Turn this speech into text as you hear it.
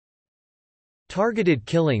Targeted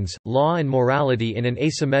Killings, Law and Morality in an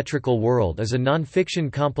Asymmetrical World is a non-fiction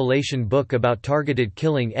compilation book about targeted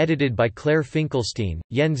killing edited by Claire Finkelstein,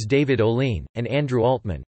 Jens David Oline, and Andrew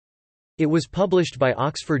Altman. It was published by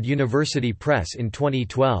Oxford University Press in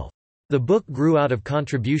 2012. The book grew out of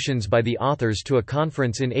contributions by the authors to a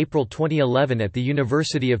conference in April 2011 at the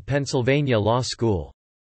University of Pennsylvania Law School.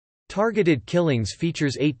 Targeted Killings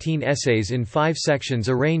features 18 essays in 5 sections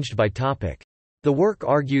arranged by topic. The work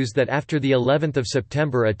argues that after the 11th of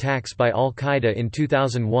September attacks by al-Qaeda in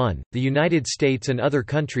 2001, the United States and other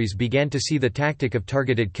countries began to see the tactic of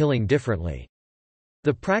targeted killing differently.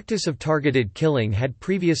 The practice of targeted killing had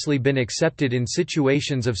previously been accepted in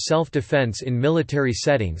situations of self-defense in military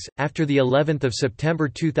settings. After the 11th of September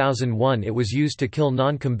 2001, it was used to kill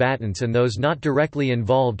non-combatants and those not directly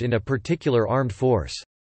involved in a particular armed force.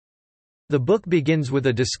 The book begins with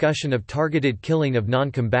a discussion of targeted killing of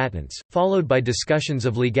non-combatants, followed by discussions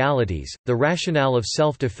of legalities, the rationale of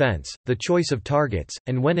self-defense, the choice of targets,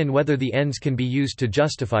 and when and whether the ends can be used to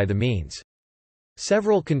justify the means.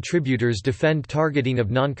 Several contributors defend targeting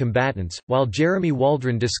of non-combatants, while Jeremy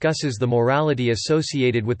Waldron discusses the morality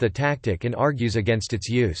associated with the tactic and argues against its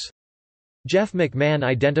use. Jeff McMahon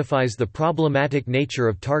identifies the problematic nature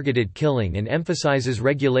of targeted killing and emphasizes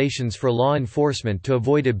regulations for law enforcement to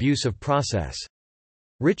avoid abuse of process.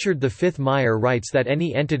 Richard V. Meyer writes that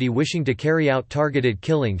any entity wishing to carry out targeted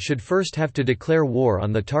killing should first have to declare war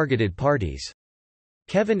on the targeted parties.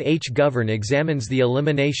 Kevin H. Govern examines the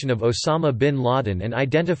elimination of Osama bin Laden and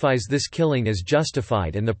identifies this killing as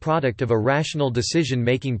justified and the product of a rational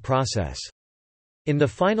decision-making process. In the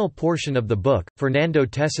final portion of the book, Fernando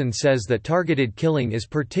Tesson says that targeted killing is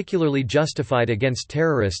particularly justified against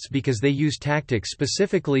terrorists because they use tactics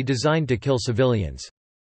specifically designed to kill civilians.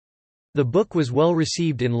 The book was well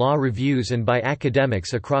received in law reviews and by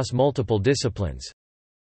academics across multiple disciplines.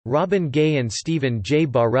 Robin Gay and Stephen J.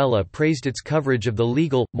 Barella praised its coverage of the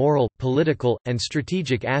legal, moral, political, and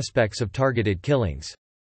strategic aspects of targeted killings.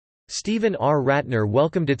 Stephen R. Ratner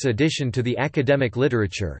welcomed its addition to the academic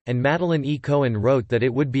literature, and Madeline E. Cohen wrote that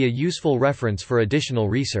it would be a useful reference for additional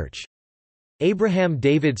research. Abraham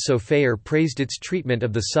David Sofayer praised its treatment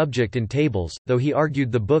of the subject in tables, though he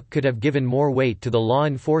argued the book could have given more weight to the law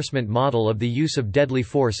enforcement model of the use of deadly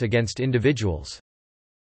force against individuals.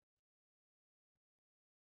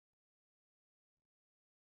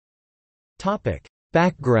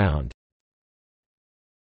 Background.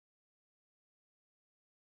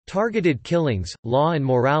 Targeted Killings, Law and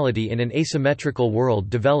Morality in an Asymmetrical World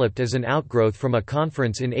developed as an outgrowth from a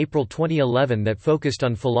conference in April 2011 that focused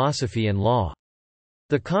on philosophy and law.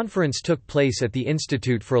 The conference took place at the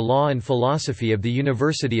Institute for Law and Philosophy of the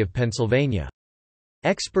University of Pennsylvania.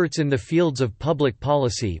 Experts in the fields of public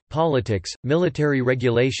policy, politics, military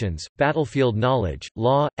regulations, battlefield knowledge,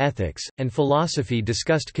 law, ethics, and philosophy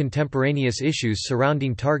discussed contemporaneous issues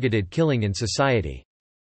surrounding targeted killing in society.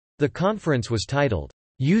 The conference was titled,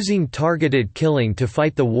 "Using Targeted Killing to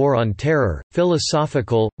Fight the War on Terror,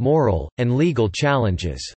 Philosophical, Moral, and Legal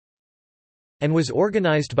Challenges," and was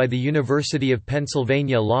organized by the University of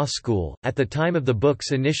Pennsylvania Law School. At the time of the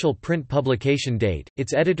book's initial print publication date,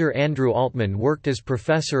 its editor Andrew Altman worked as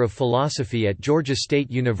professor of philosophy at Georgia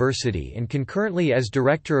State University and concurrently as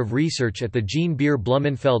director of research at the Jean Beer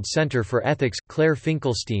Blumenfeld Center for Ethics. Claire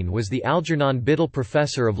Finkelstein was the Algernon Biddle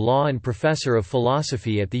Professor of Law and Professor of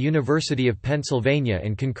Philosophy at the University of Pennsylvania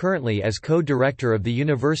and concurrently as co-director of the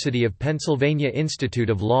University of Pennsylvania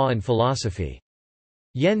Institute of Law and Philosophy.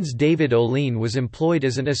 Jens David Oline was employed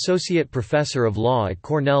as an associate professor of law at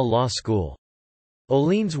Cornell Law School.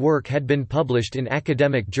 Oline's work had been published in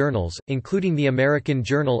academic journals, including the American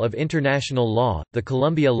Journal of International Law, the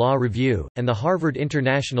Columbia Law Review, and the Harvard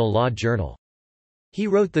International Law Journal. He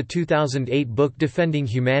wrote the 2008 book Defending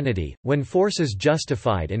Humanity, When Force is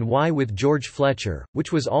Justified and Why with George Fletcher,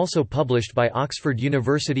 which was also published by Oxford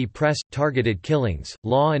University Press. Targeted Killings,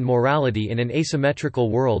 Law and Morality in an Asymmetrical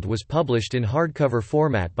World was published in hardcover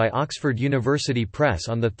format by Oxford University Press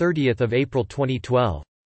on 30 April 2012.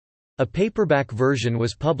 A paperback version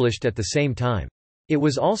was published at the same time. It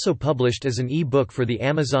was also published as an e-book for the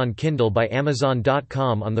Amazon Kindle by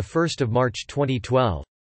Amazon.com on 1 March 2012.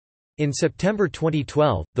 In September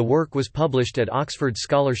 2012, the work was published at Oxford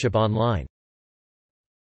Scholarship Online.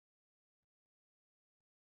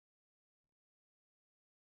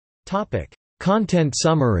 Content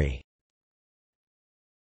summary.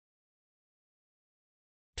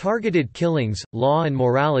 Targeted Killings, Law and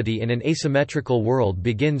Morality in an Asymmetrical World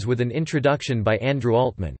begins with an introduction by Andrew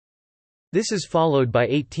Altman. This is followed by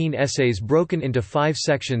 18 essays broken into 5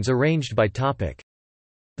 sections arranged by topic.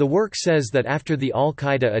 The work says that after the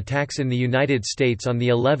al-Qaeda attacks in the United States on the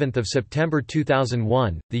 11th of September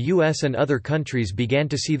 2001, the US and other countries began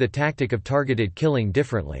to see the tactic of targeted killing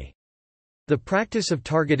differently. The practice of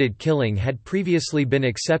targeted killing had previously been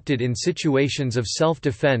accepted in situations of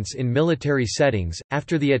self-defense in military settings.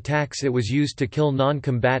 After the attacks, it was used to kill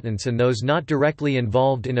non-combatants and those not directly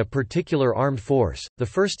involved in a particular armed force. The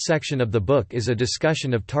first section of the book is a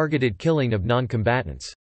discussion of targeted killing of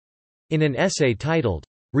non-combatants. In an essay titled,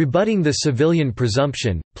 "Rebutting the Civilian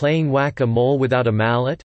Presumption, Playing Whack-a-Mole Without a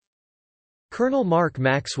Mallet?" Colonel Mark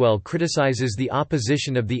Maxwell criticizes the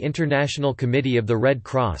opposition of the International Committee of the Red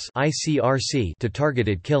Cross (ICRC) to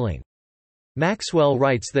targeted killing. Maxwell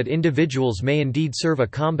writes that individuals may indeed serve a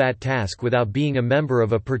combat task without being a member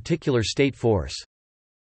of a particular state force.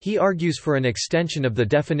 He argues for an extension of the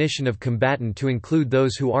definition of combatant to include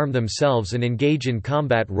those who arm themselves and engage in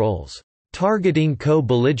combat roles. Targeting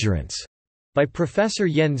co-belligerents by Professor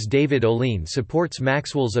Jens David Ohlin supports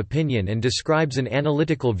Maxwell's opinion and describes an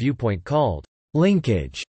analytical viewpoint called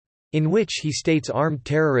linkage, in which he states armed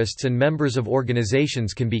terrorists and members of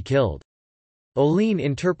organizations can be killed. Ohlin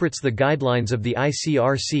interprets the guidelines of the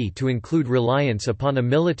ICRC to include reliance upon a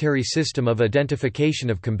military system of identification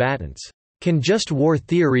of combatants. Can just war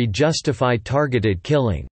theory justify targeted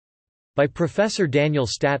killing? By Professor Daniel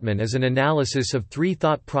Statman is an analysis of three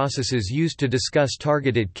thought processes used to discuss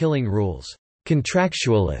targeted killing rules: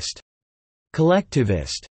 contractualist,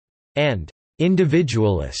 collectivist, and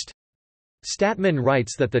individualist. Statman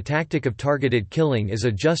writes that the tactic of targeted killing is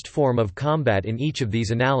a just form of combat in each of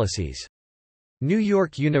these analyses. New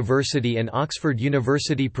York University and Oxford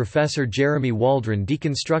University professor Jeremy Waldron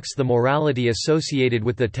deconstructs the morality associated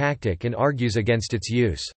with the tactic and argues against its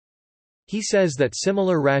use. He says that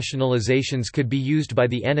similar rationalizations could be used by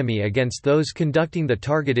the enemy against those conducting the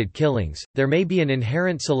targeted killings. There may be an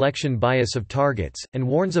inherent selection bias of targets, and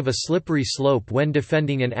warns of a slippery slope when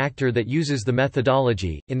defending an actor that uses the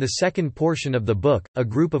methodology. In the second portion of the book, a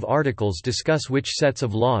group of articles discuss which sets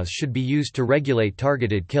of laws should be used to regulate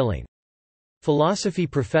targeted killing. Philosophy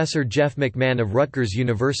professor Jeff McMahon of Rutgers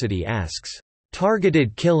University asks,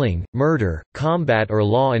 "Targeted killing, murder, combat or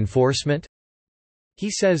law enforcement?" He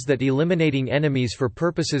says that eliminating enemies for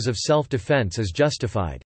purposes of self-defense is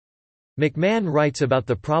justified. McMahon writes about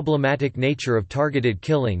the problematic nature of targeted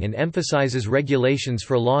killing and emphasizes regulations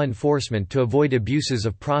for law enforcement to avoid abuses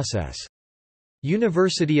of process.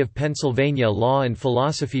 University of Pennsylvania law and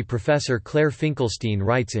philosophy professor Claire Finkelstein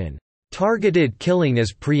writes in "Targeted Killing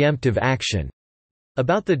as Preemptive Action"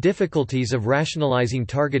 about the difficulties of rationalizing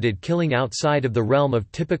targeted killing outside of the realm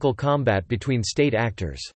of typical combat between state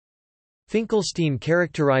actors. Finkelstein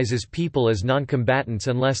characterizes people as non-combatants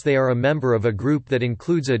unless they are a member of a group that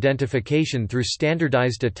includes identification through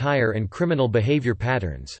standardized attire and criminal behavior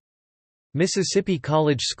patterns. Mississippi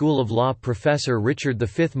College School of Law professor Richard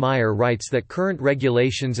V. Meyer writes that current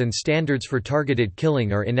regulations and standards for targeted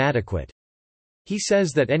killing are inadequate. He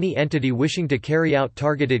says that any entity wishing to carry out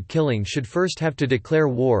targeted killing should first have to declare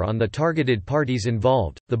war on the targeted parties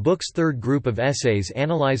involved. The book's third group of essays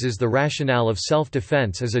analyzes the rationale of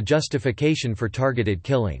self-defense as a justification for targeted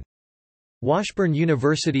killing. Washburn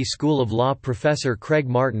University School of Law professor Craig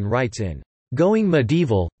Martin writes in Going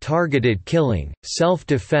Medieval, Targeted Killing,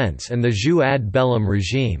 Self-Defense and the Jus ad bellum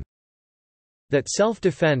regime that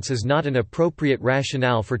self-defense is not an appropriate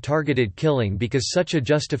rationale for targeted killing because such a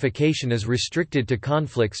justification is restricted to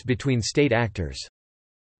conflicts between state actors.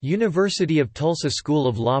 University of Tulsa School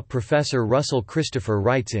of Law professor Russell Christopher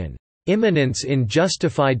writes in Imminence in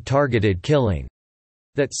Justified Targeted Killing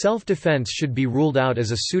that self-defense should be ruled out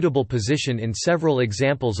as a suitable position in several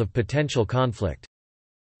examples of potential conflict.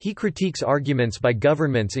 He critiques arguments by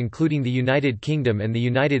governments including the United Kingdom and the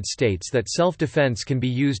United States that self-defense can be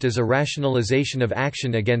used as a rationalization of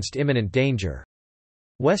action against imminent danger.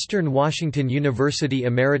 Western Washington University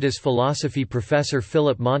emeritus philosophy professor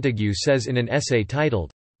Philip Montague says in an essay titled,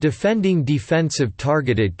 "Defending Defensive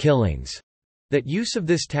Targeted Killings," that use of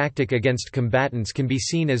this tactic against combatants can be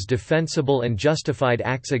seen as defensible and justified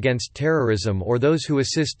acts against terrorism or those who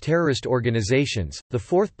assist terrorist organizations. The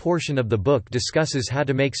fourth portion of the book discusses how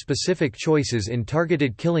to make specific choices in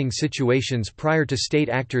targeted killing situations prior to state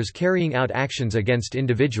actors carrying out actions against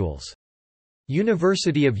individuals.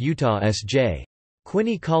 University of Utah S.J.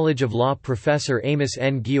 Quinney College of Law professor Amos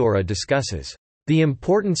N. Giora discusses the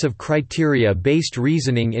importance of criteria-based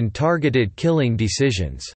reasoning in targeted killing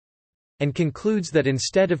decisions, and concludes that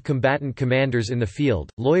instead of combatant commanders in the field,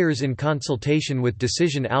 lawyers in consultation with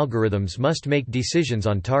decision algorithms must make decisions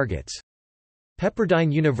on targets.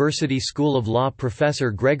 Pepperdine University School of Law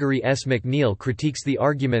professor Gregory S. McNeil critiques the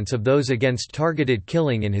arguments of those against targeted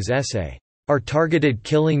killing in his essay, Are targeted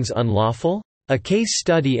killings unlawful? A case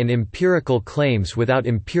study in empirical claims without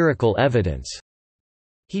empirical evidence.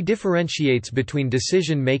 He differentiates between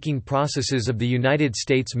decision-making processes of the United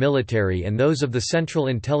States military and those of the Central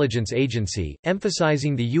Intelligence Agency,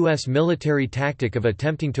 emphasizing the U.S. military tactic of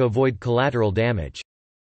attempting to avoid collateral damage.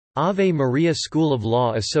 Ave Maria School of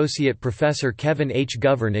Law Associate Professor Kevin H.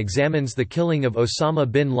 Govern examines the killing of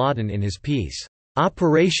Osama bin Laden in his piece,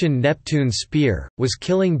 "Operation Neptune Spear: Was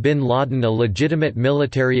Killing bin Laden a Legitimate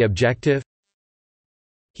Military Objective?"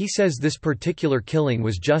 He says this particular killing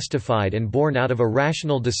was justified and born out of a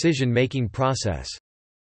rational decision-making process.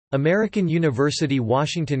 American University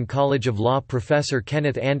Washington College of Law professor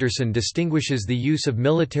Kenneth Anderson distinguishes the use of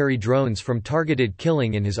military drones from targeted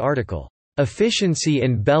killing in his article, "Efficiency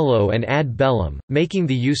in Bello and Ad Bellum, Making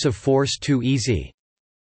the Use of Force Too Easy."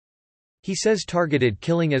 He says targeted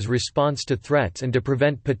killing as response to threats and to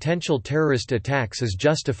prevent potential terrorist attacks is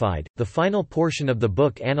justified. The final portion of the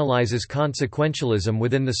book analyzes consequentialism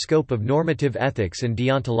within the scope of normative ethics and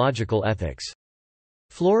deontological ethics.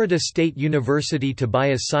 Florida State University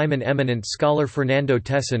Tobias Simon eminent scholar Fernando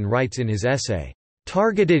Tesson writes in his essay,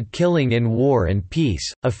 "Targeted Killing in War and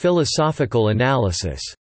Peace: A Philosophical Analysis,"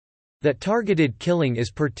 that targeted killing is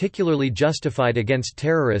particularly justified against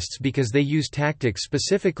terrorists because they use tactics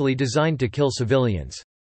specifically designed to kill civilians.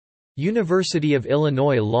 University of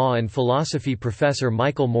Illinois law and philosophy professor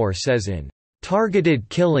Michael Moore says in "Targeted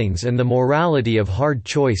Killings and the Morality of Hard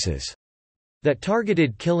Choices" that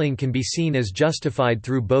targeted killing can be seen as justified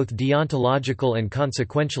through both deontological and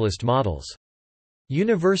consequentialist models.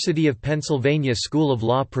 University of Pennsylvania School of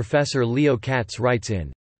Law professor Leo Katz writes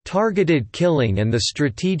in "Targeted Killing and the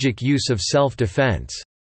Strategic Use of Self-Defense"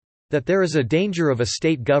 that there is a danger of a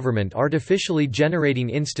state government artificially generating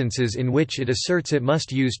instances in which it asserts it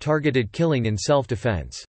must use targeted killing in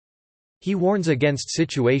self-defense. He warns against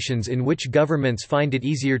situations in which governments find it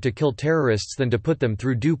easier to kill terrorists than to put them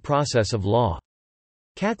through due process of law.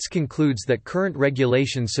 Katz concludes that current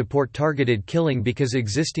regulations support targeted killing because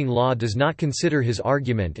existing law does not consider his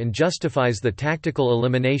argument and justifies the tactical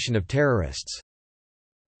elimination of terrorists.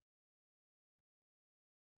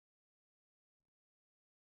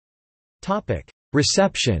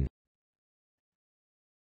 Reception.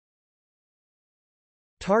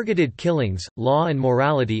 Targeted Killings, Law and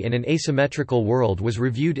Morality in an Asymmetrical World was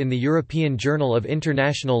reviewed in the European Journal of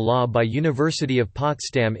International Law by University of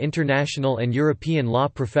Potsdam international and European law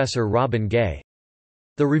professor Robin Gay.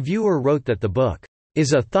 The reviewer wrote that the book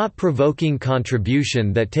is a thought-provoking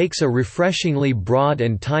contribution that takes a refreshingly broad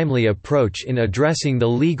and timely approach in addressing the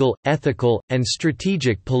legal, ethical, and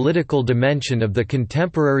strategic political dimension of the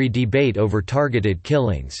contemporary debate over targeted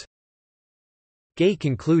killings." Gay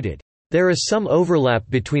concluded, "There is some overlap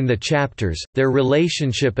between the chapters, their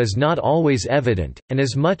relationship is not always evident, and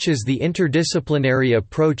as much as the interdisciplinary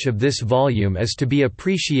approach of this volume is to be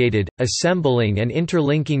appreciated, assembling and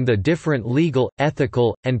interlinking the different legal,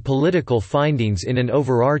 ethical, and political findings in an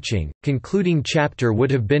overarching, concluding chapter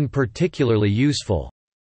would have been particularly useful.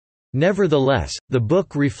 Nevertheless, the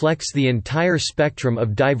book reflects the entire spectrum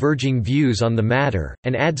of diverging views on the matter,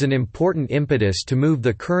 and adds an important impetus to move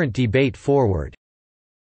the current debate forward."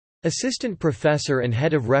 Assistant professor and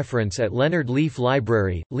head of reference at Leonard Leaf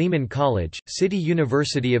Library, Lehman College, City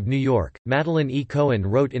University of New York, Madeline E. Cohen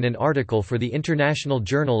wrote in an article for the International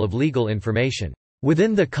Journal of Legal Information,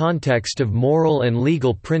 "Within the context of moral and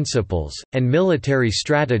legal principles, and military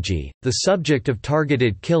strategy, the subject of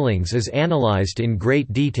targeted killings is analyzed in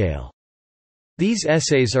great detail. These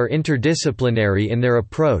essays are interdisciplinary in their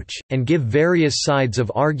approach, and give various sides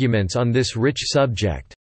of arguments on this rich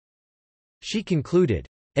subject." She concluded,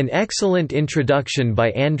 "An excellent introduction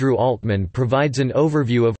by Andrew Altman provides an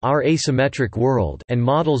overview of our asymmetric world and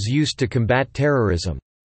models used to combat terrorism.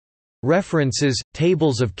 References,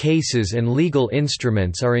 tables of cases and legal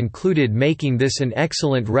instruments are included, making this an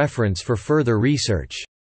excellent reference for further research."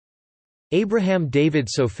 Abraham David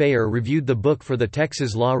Sofayer reviewed the book for the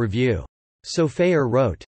Texas Law Review. Sofayer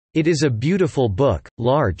wrote, "It is a beautiful book,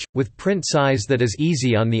 large, with print size that is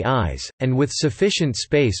easy on the eyes, and with sufficient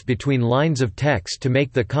space between lines of text to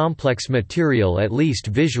make the complex material at least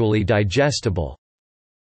visually digestible.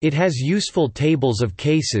 It has useful tables of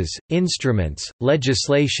cases, instruments,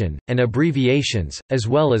 legislation, and abbreviations, as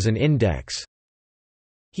well as an index."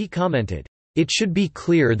 He commented, "It should be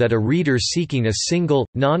clear that a reader seeking a single,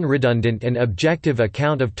 non-redundant and objective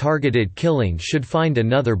account of targeted killing should find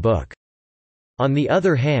another book. On the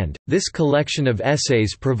other hand, this collection of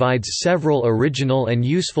essays provides several original and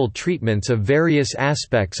useful treatments of various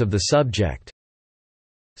aspects of the subject."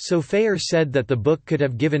 Sofaer said that the book could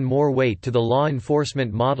have given more weight to the law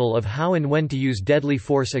enforcement model of how and when to use deadly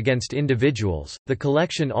force against individuals. The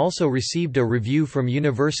collection also received a review from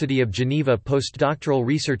University of Geneva postdoctoral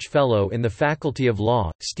research fellow in the Faculty of Law,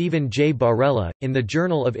 Stephen J. Barella, in the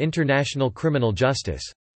Journal of International Criminal Justice.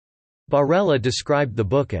 Barella described the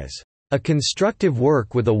book as a constructive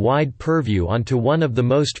work with a wide purview onto one of the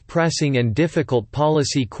most pressing and difficult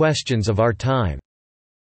policy questions of our time.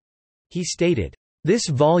 He stated, "This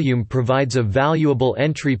volume provides a valuable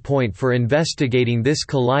entry point for investigating this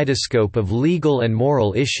kaleidoscope of legal and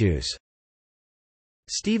moral issues."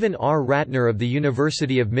 Stephen R. Ratner of the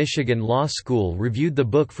University of Michigan Law School reviewed the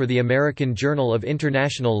book for the American Journal of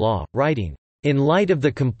International Law, writing, "In light of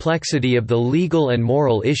the complexity of the legal and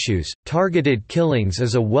moral issues, Targeted Killings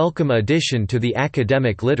is a welcome addition to the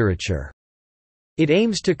academic literature. It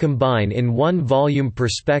aims to combine in one volume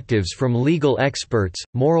perspectives from legal experts,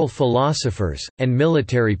 moral philosophers, and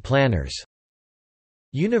military planners."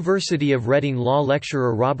 University of Reading law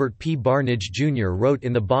lecturer Robert P. Barnidge, Jr. wrote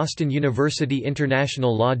in the Boston University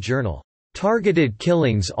International Law Journal, "Targeted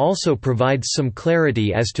Killings also provides some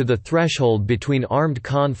clarity as to the threshold between armed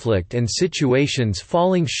conflict and situations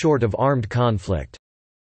falling short of armed conflict."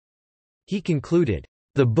 He concluded,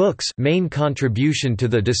 "The book's main contribution to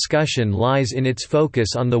the discussion lies in its focus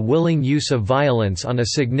on the willing use of violence on a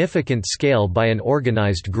significant scale by an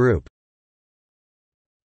organized group."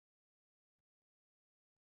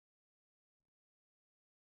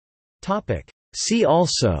 See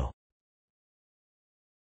also: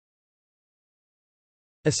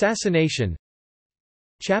 Assassination,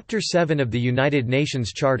 Chapter 7 of the United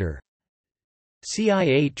Nations Charter,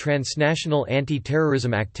 CIA transnational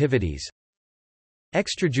anti-terrorism activities,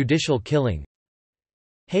 Extrajudicial killing,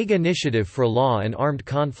 Hague Initiative for Law and Armed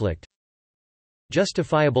Conflict,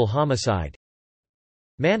 Justifiable homicide,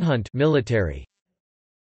 Manhunt military,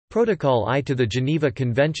 Protocol I to the Geneva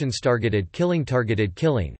Conventions. Targeted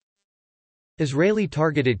killing, Israeli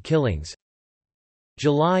targeted killings,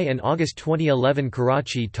 July and August 2011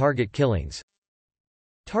 Karachi target killings,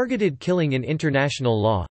 Targeted killing in international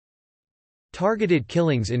law, Targeted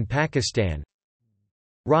killings in Pakistan,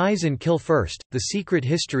 Rise and Kill First, The Secret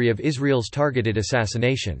History of Israel's Targeted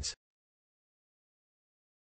Assassinations.